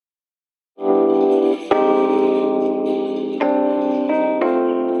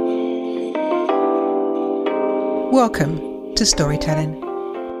Welcome to Storytelling.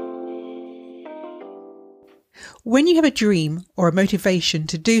 When you have a dream or a motivation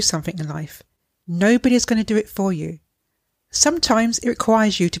to do something in life, nobody is going to do it for you. Sometimes it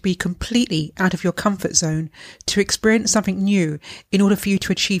requires you to be completely out of your comfort zone to experience something new in order for you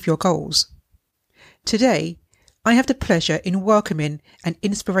to achieve your goals. Today, I have the pleasure in welcoming an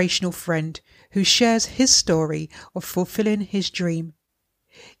inspirational friend who shares his story of fulfilling his dream.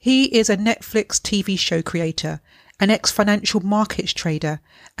 He is a Netflix TV show creator, an ex-financial markets trader,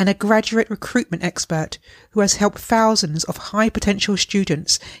 and a graduate recruitment expert who has helped thousands of high-potential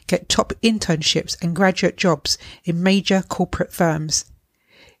students get top internships and graduate jobs in major corporate firms.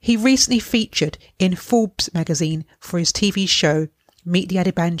 He recently featured in Forbes magazine for his TV show, Meet the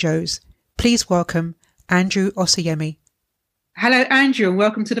Adebanjos. Please welcome Andrew Osayemi. Hello, Andrew, and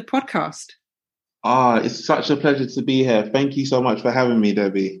welcome to the podcast. It's such a pleasure to be here. Thank you so much for having me,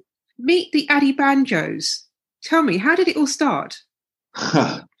 Debbie. Meet the Adebanjos. Tell me, how did it all start?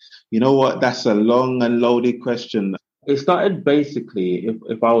 You know what? That's a long and loaded question. It started basically,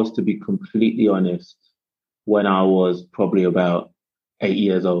 if I was to be completely honest, when I was probably about 8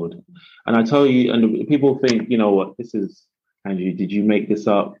 years old. And I tell you, and people think, you know what, this is, Andrew, did you make this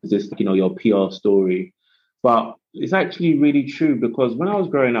up? Is this, your PR story? But it's actually really true because when I was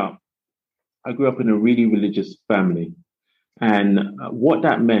growing up, I grew up in a really religious family. And what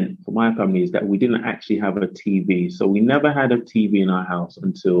that meant for my family is that we didn't actually have a TV. So we never had a TV in our house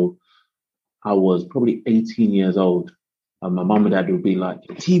until I was probably 18 years old. My mum and dad would be like,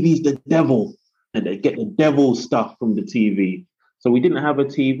 TV's the devil. And they get the devil stuff from the TV. So we didn't have a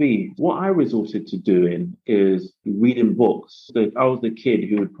TV. What I resorted to doing is reading books. So I was the kid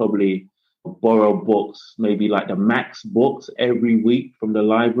who would probably borrow books, maybe like the Max books every week from the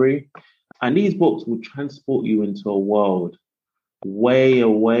library. And these books will transport you into a world way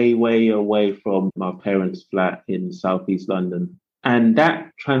away from my parents' flat in Southeast London. And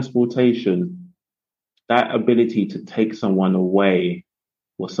that transportation, that ability to take someone away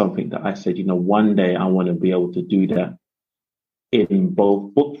was something that I said, one day I want to be able to do that in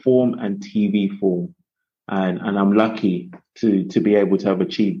both book form and TV form. And I'm lucky to be able to have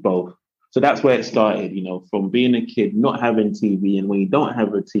achieved both. So that's where it started, from being a kid, not having TV. And when you don't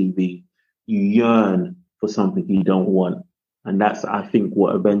have a TV, you yearn for something you don't want. And that's, I think,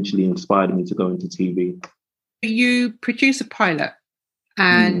 what eventually inspired me to go into TV. You produced a pilot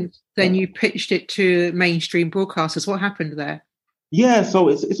and then you pitched it to mainstream broadcasters. What happened there? Yeah, so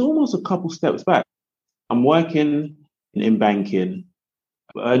it's almost a couple steps back. I'm working in banking,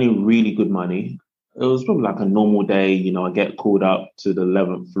 earning really good money. It was probably like a normal day. I get called up to the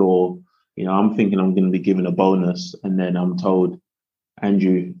 11th floor. I'm thinking I'm going to be given a bonus. And then I'm told,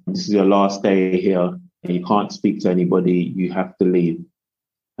 Andrew, this is your last day here. You can't speak to anybody. You have to leave.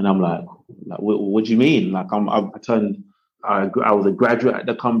 And I'm like, what do you mean? Like, I was a graduate at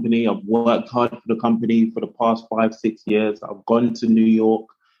the company. I've worked hard for the company for the past 5-6 years. I've gone to New York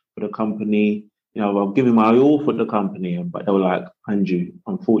for the company. I've given my all for the company. But they were like, Andrew,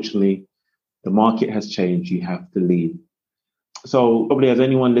 unfortunately, the market has changed. You have to leave. So probably as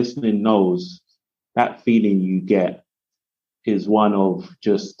anyone listening knows, that feeling you get is one of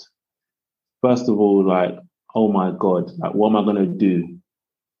just, first of all, like, oh my God, like, what am I going to do?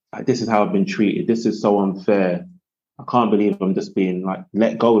 Like, this is how I've been treated. This is so unfair. I can't believe I'm just being like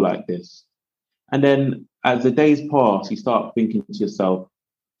let go like this. And then as the days pass, you start thinking to yourself,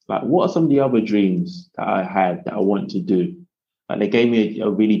 like, what are some of the other dreams that I had that I want to do? Like, they gave me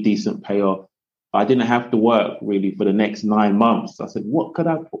a really decent payoff. I didn't have to work really for the next 9 months. I said, what could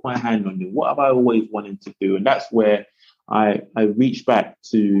I put my hand on? What have I always wanted to do? And that's where I reached back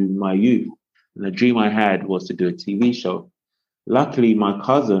to my youth. And the dream I had was to do a TV show. Luckily, my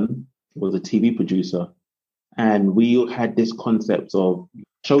cousin was a TV producer. And we had this concept of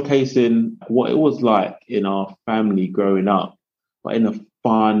showcasing what it was like in our family growing up, but in a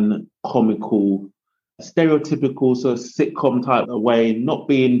fun, comical, stereotypical sort of sitcom type of way, not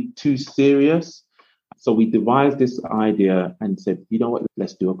being too serious. So we devised this idea and said, you know what,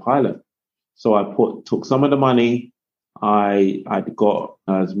 let's do a pilot. So I took some of the money I'd got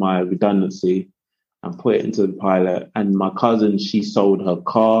as my redundancy and put it into the pilot. And my cousin, she sold her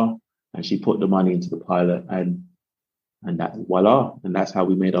car and she put the money into the pilot, and that, voila, and that's how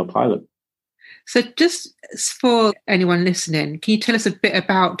we made our pilot. So just for anyone listening, can you tell us a bit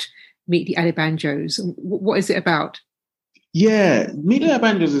about Meet the Adebanjos? What is it about? Yeah, Meet the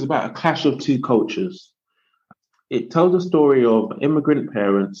Adebanjos is about a clash of two cultures. It tells a story of immigrant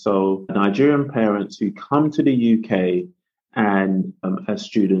parents, so Nigerian parents who come to the UK and as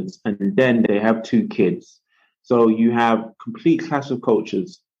students, and then they have two kids. So you have complete clash of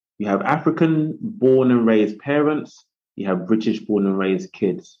cultures. You have African born and raised parents, you have British born and raised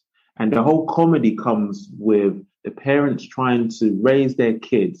kids. And the whole comedy comes with the parents trying to raise their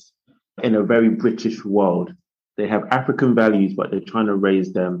kids in a very British world. They have African values, but they're trying to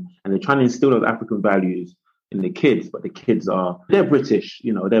raise them and they're trying to instill those African values in the kids, but the kids they're British,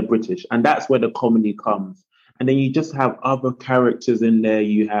 they're British. And that's where the comedy comes. And then you just have other characters in there.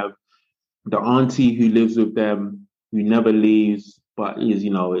 You have the auntie who lives with them, who never leaves, but is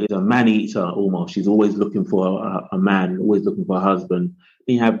a man eater almost. She's always looking for a man, always looking for a husband.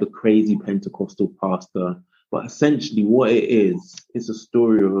 Then you have the crazy Pentecostal pastor. But essentially what it is, it's a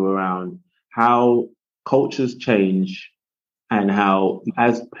story around how cultures change and how,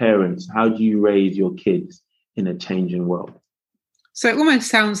 as parents, how do you raise your kids in a changing world? So it almost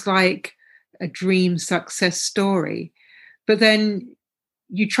sounds like a dream success story, but then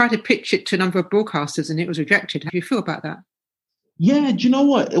you try to pitch it to a number of broadcasters and it was rejected. How do you feel about that? Yeah, do you know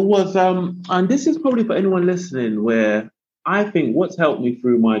what? It was, and this is probably for anyone listening, where I think what's helped me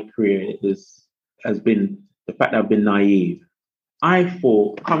through my career has been the fact that I've been naive. I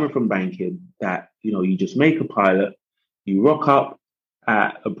thought, coming from banking, that, you just make a pilot, you rock up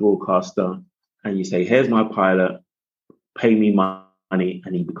at a broadcaster and you say, here's my pilot, pay me money,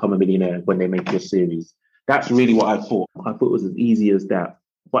 and you become a millionaire when they make your series. That's really what I thought. I thought it was as easy as that.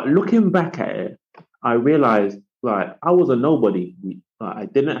 But looking back at it, I realized, I was a nobody. I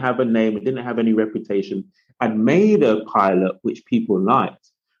didn't have a name. I didn't have any reputation. I'd made a pilot which people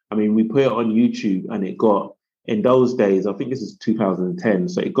liked. I mean, we put it on YouTube and it got, in those days, I think this is 2010,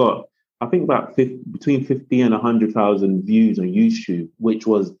 so it got, I think about between 50 and 100,000 views on YouTube, which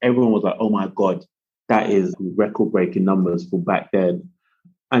was, everyone was like, oh my God, that is record-breaking numbers for back then.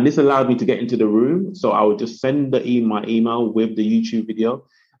 And this allowed me to get into the room. So I would just send my email with the YouTube video,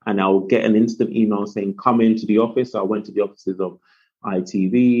 and I would get an instant email saying, come into the office. So I went to the offices of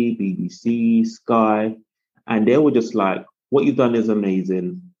ITV, BBC, Sky, and they were just like, what you've done is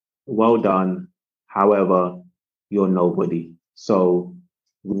amazing. Well done. However, you're nobody. So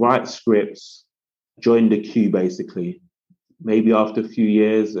write scripts, join the queue, basically. Maybe after a few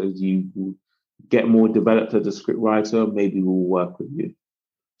years, as you get more developed as a script writer, maybe we'll work with you.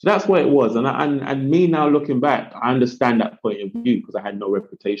 So that's what it was. And me now looking back, I understand that point of view because I had no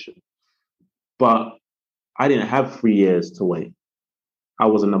reputation. But I didn't have 3 years to wait. I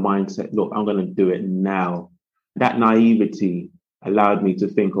was in the mindset, look, I'm going to do it now. That naivety allowed me to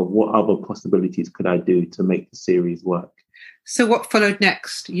think of what other possibilities could I do to make the series work. So what followed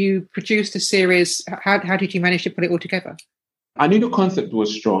next? You produced a series. How did you manage to put it all together? I knew the concept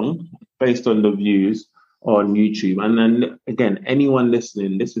was strong based on the views on YouTube. And then again, anyone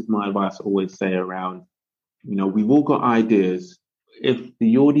listening, this is my advice I always say around, we've all got ideas. If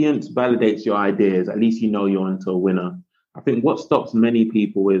the audience validates your ideas, at least you're onto a winner. I think what stops many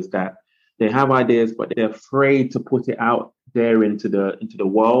people is that they have ideas, but they're afraid to put it out there into the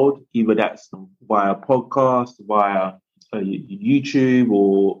world. Either that's via podcast, via YouTube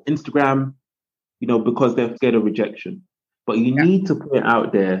or Instagram, because they're scared of rejection. But you need to put it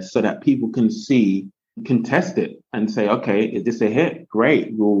out there so that people can test it and say, okay, is this a hit?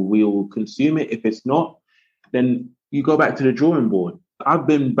 Great, we'll consume it. If it's not, then you go back to the drawing board. I've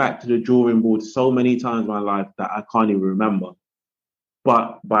been back to the drawing board so many times in my life that I can't even remember.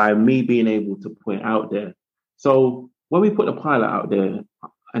 But by me being able to put it out there. So when we put the pilot out there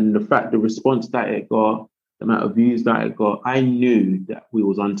and the response that it got, the amount of views that it got, I knew that we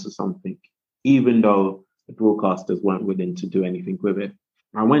was onto something, even though the broadcasters weren't willing to do anything with it.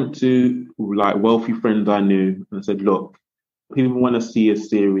 I went to wealthy friends I knew and I said, look, people want to see a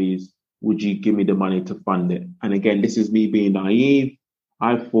series. Would you give me the money to fund it? And again, this is me being naive.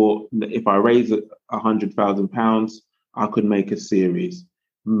 I thought that if I raise £100,000, I could make a series.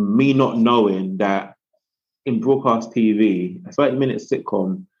 Me not knowing that in broadcast TV, a 30-minute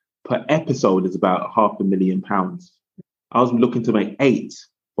sitcom per episode is about £500,000. I was looking to make 8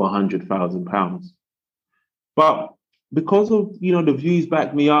 for £100,000. But because of, the views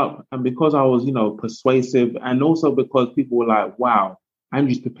backed me up and because I was, persuasive, and also because people were like, wow, I'm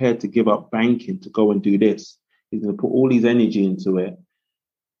just prepared to give up banking to go and do this. He's going to put all his energy into it.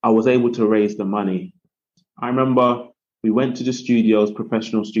 I was able to raise the money. I remember we went to the studios,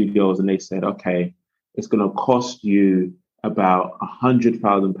 professional studios, and they said, okay, it's going to cost you about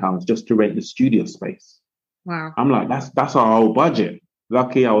 £100,000 just to rent the studio space. Wow. I'm like, that's our whole budget.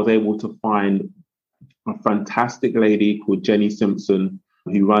 Lucky I was able to find a fantastic lady called Jenny Simpson,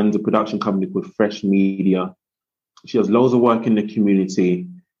 who runs a production company called Fresh Media. She does loads of work in the community,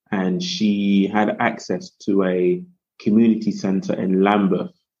 and she had access to a community centre in Lambeth.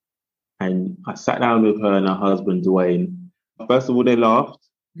 And I sat down with her and her husband, Dwayne. First of all, they laughed.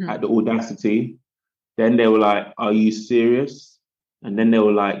 at the audacity. Then they were like, "Are you serious?" And then they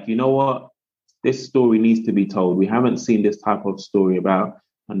were like, "You know what? This story needs to be told. We haven't seen this type of story about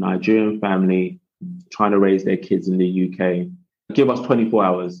a Nigerian family trying to raise their kids in the UK. Give us 24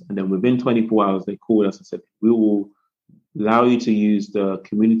 hours." And then within 24 hours, they called us and said, "We will allow you to use the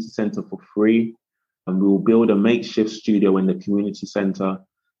community center for free. And we will build a makeshift studio in the community center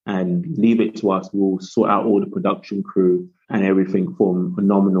and leave it to us. We'll sort out all the production crew and everything for a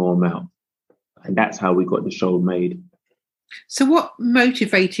nominal amount." And that's how we got the show made. So what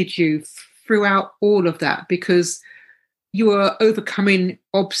motivated you throughout all of that? Because you were overcoming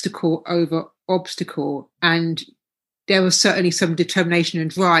obstacle over obstacle, and there was certainly some determination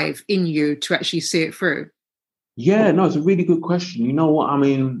and drive in you to actually see it through. Yeah, no, it's a really good question. You know what? I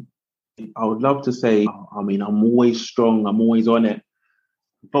mean, I would love to say, I'm always strong, I'm always on it.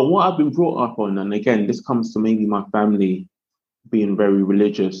 But what I've been brought up on, and again, this comes to maybe my family being very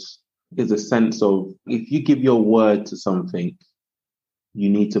religious, is a sense of if you give your word to something, you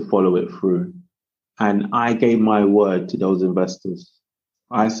need to follow it through. And I gave my word to those investors.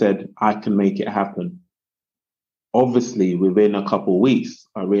 I said, I can make it happen. Obviously, within a couple of weeks,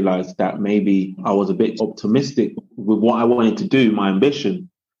 I realized that maybe I was a bit optimistic with what I wanted to do, my ambition.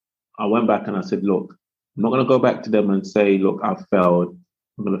 I went back and I said, look, I'm not going to go back to them and say, look, I've failed.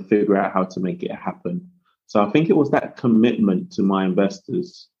 I'm going to figure out how to make it happen. So I think it was that commitment to my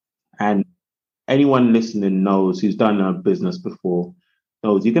investors. And anyone listening knows, who's done a business before,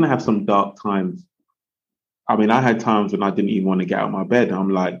 knows you're going to have some dark times. I mean, I had times when I didn't even want to get out of my bed. I'm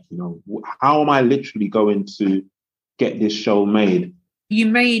like, how am I literally going to get this show made? You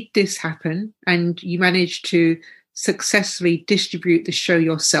made this happen and you managed to successfully distribute the show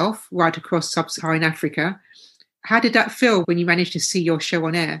yourself right across sub-Saharan Africa. How did that feel when you managed to see your show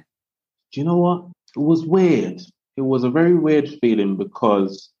on air? Do you know what? It was weird. It was a very weird feeling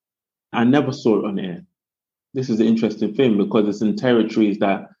because I never saw it on air. This is an interesting thing because it's in territories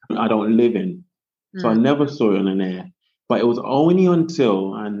that I don't live in. So I never saw it on an air. But it was only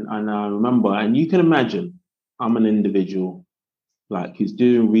until, and I remember, and you can imagine, I'm an individual, like, who's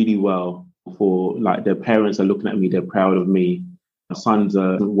doing really well for, like, their parents are looking at me, they're proud of me. My son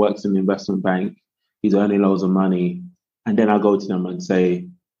works in the investment bank. He's earning loads of money. And then I go to them and say,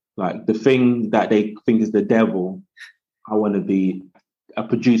 like, the thing that they think is the devil, I want to be a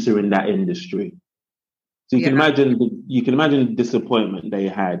producer in that industry. So you can imagine the disappointment they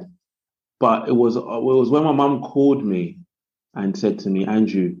had. But it was when my mum called me and said to me,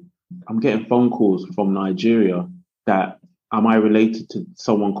 Andrew, I'm getting phone calls from Nigeria that, am I related to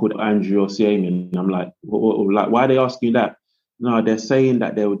someone called Andrew Osiemi? And I'm like, why are they asking you that? No, they're saying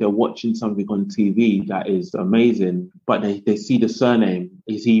that they're watching something on TV that is amazing, but they see the surname.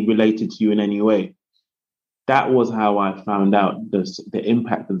 Is he related to you in any way? That was how I found out the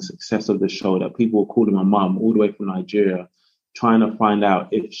impact and success of the show, that people were calling my mum all the way from Nigeria, trying to find out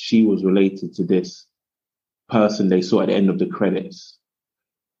if she was related to this person they saw at the end of the credits.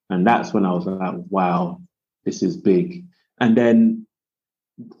 And that's when I was like, wow, this is big. And then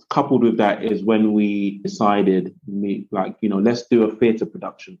coupled with that is when we decided, let's do a theatre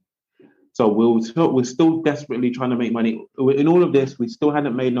production. So we're still desperately trying to make money. In all of this, we still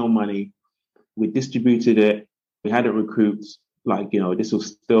hadn't made no money. We distributed it. We hadn't recouped. This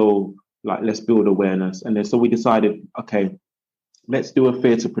was still like, let's build awareness. And then so we decided, okay, let's do a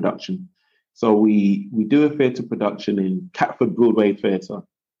theatre production. So we do a theatre production in Catford Broadway Theatre.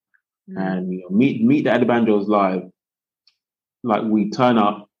 And meet the Adebanjos live. Like, we turn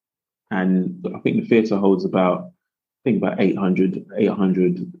up, and I think the theatre holds about 800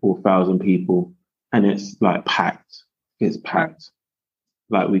 or 1,000 people, and it's like packed. It's packed.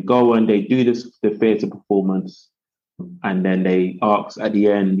 Like, we go and they do the theatre performance, and then they ask at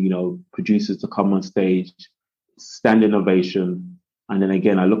the end, producers to come on stage, standing ovation, and then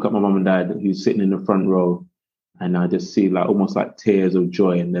again I look at my mum and dad who's sitting in the front row, and I just see almost like tears of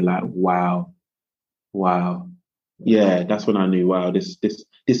joy, and they're like, wow. Yeah, that's when I knew, wow, this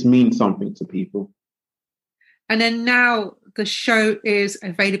means something to people. And then now the show is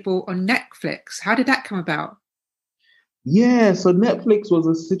available on Netflix. How did that come about? Yeah, so Netflix was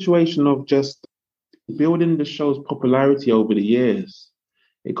a situation of just building the show's popularity over the years.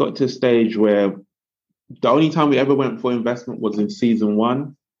 It got to a stage where the only time we ever went for investment was in season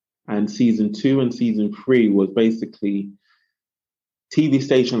 1, and season 2 and season 3 was basically TV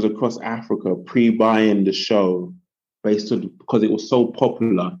stations across Africa pre-buying the show because it was so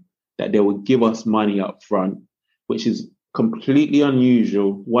popular that they would give us money up front, which is completely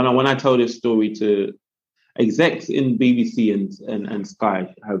unusual. When I tell this story to execs in BBC and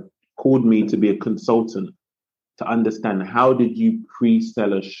Sky, have called me to be a consultant to understand how did you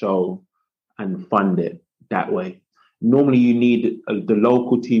pre-sell a show and fund it that way. Normally, you need the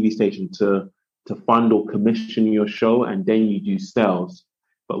local TV station to fund or commission your show, and then you do sales.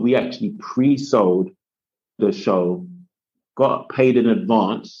 But we actually pre-sold the show, got paid in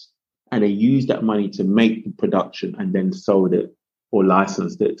advance, and they used that money to make the production and then sold it or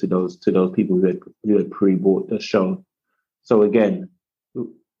licensed it to those people who had pre-bought the show. So again,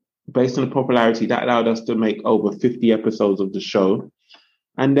 based on the popularity, that allowed us to make over 50 episodes of the show.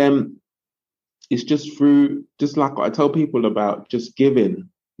 And then it's just like I tell people about, just giving.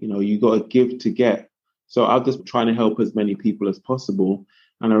 You got to give to get. So I was just trying to help as many people as possible.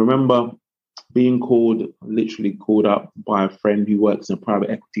 And I remember being literally called up by a friend who works in a private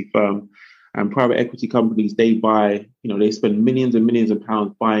equity firm. And private equity companies, they buy, they spend millions and millions of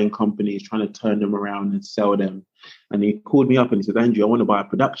pounds buying companies, trying to turn them around and sell them. And he called me up and he said, Andrew, I want to buy a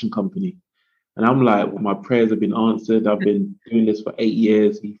production company. And I'm like, well, my prayers have been answered. I've been doing this for 8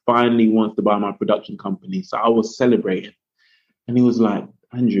 years. He finally wants to buy my production company. So I was celebrating. And he was like,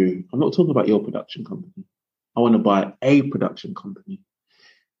 Andrew, I'm not talking about your production company. I want to buy a production company.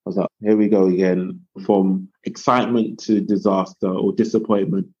 I was like, here we go again, from excitement to disaster or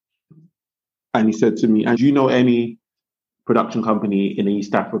disappointment. And he said to me, and do you know any production company in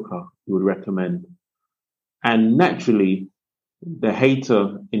East Africa you would recommend? And naturally, the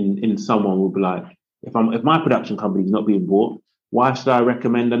hater in someone will be like, if my production company is not being bought, why should I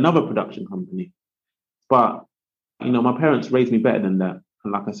recommend another production company? But, my parents raised me better than that.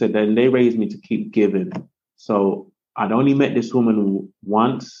 And like I said, then they raised me to keep giving. So I'd only met this woman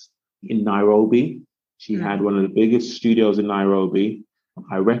once in Nairobi. She had one of the biggest studios in Nairobi.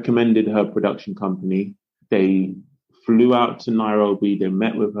 I recommended her production company. They flew out to Nairobi. They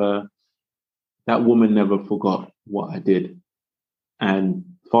met with her. That woman never forgot what I did. And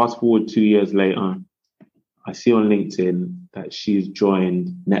fast forward 2 years later, I see on LinkedIn that she's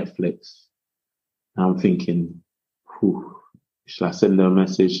joined Netflix. And I'm thinking, should I send her a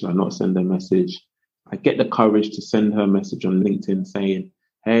message? Should I not send her a message? I get the courage to send her a message on LinkedIn saying,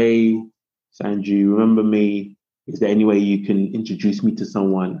 hey, Andrew, remember me? Is there any way you can introduce me to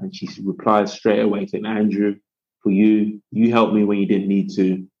someone? And she replies straight away saying, Andrew, for you helped me when you didn't need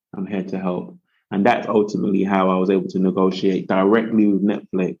to. I'm here to help. And that's ultimately how I was able to negotiate directly with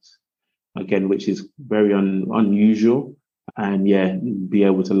Netflix, again, which is very unusual. And be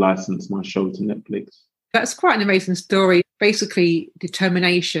able to license my show to Netflix. That's quite an amazing story. Basically,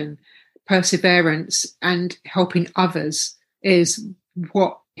 determination, perseverance, and helping others is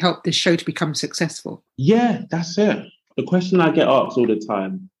what helped this show to become successful. Yeah, that's it. The question I get asked all the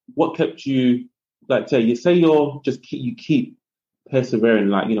time, what kept you, you say you keep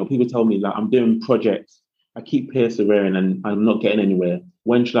persevering. People tell me I'm doing projects. I keep persevering and I'm not getting anywhere.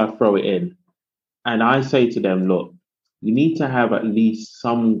 When should I throw it in? And I say to them, look, you need to have at least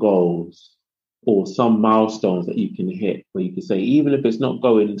some goals or some milestones that you can hit where you can say, even if it's not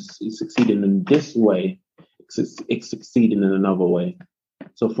succeeding in this way, it's succeeding in another way.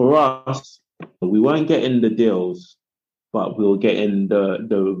 So for us, we weren't getting the deals, but we were getting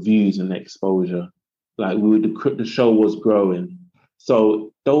the views and the exposure. The show was growing.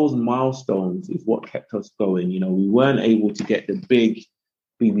 So those milestones is what kept us going. We weren't able to get the big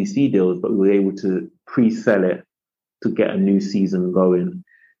BBC deals, but we were able to pre-sell it to get a new season going.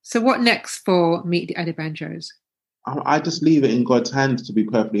 So what next for Meet the Adebanjos? I just leave it in God's hands, to be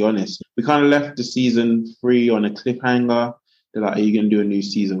perfectly honest. We kind of left the season 3 on a cliffhanger. They're like, are you going to do a new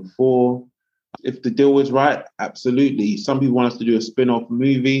season 4? If the deal was right, absolutely. Some people want us to do a spin-off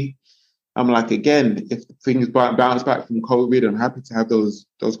movie. I'm like, again, if things bounce back from COVID, I'm happy to have those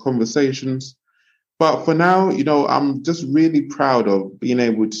conversations. But for now, I'm just really proud of being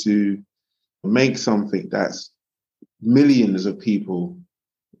able to make something that's millions of people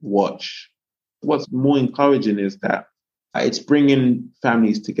watch. What's more encouraging is that it's bringing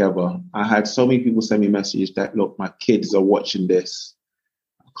families together. I had so many people send me messages that, look, my kids are watching this.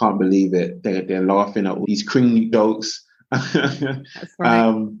 I can't believe it. They're laughing at all these cringy jokes. That's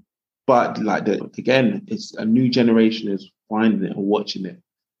right. But again, it's a new generation is finding it and watching it,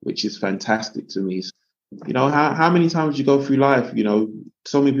 which is fantastic to me. How many times you go through life,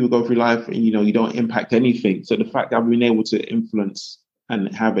 so many people go through life and, you don't impact anything. So the fact that I've been able to influence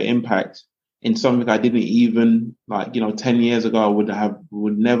and have an impact in something I didn't even 10 years ago, I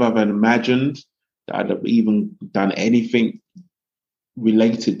would never have imagined that I'd have even done anything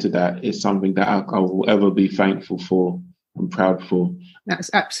related to that is something that I will ever be thankful for and proud for. That's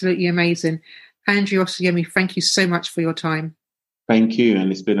absolutely amazing. Andrew Osayomi, thank you so much for your time. Thank you,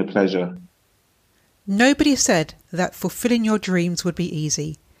 and it's been a pleasure. Nobody said that fulfilling your dreams would be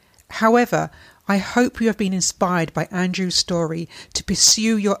easy, However, I hope you have been inspired by Andrew's story to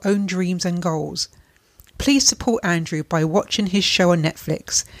pursue your own dreams and goals. Please support Andrew by watching his show on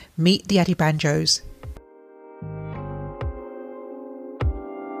Netflix, Meet the Adibanjos.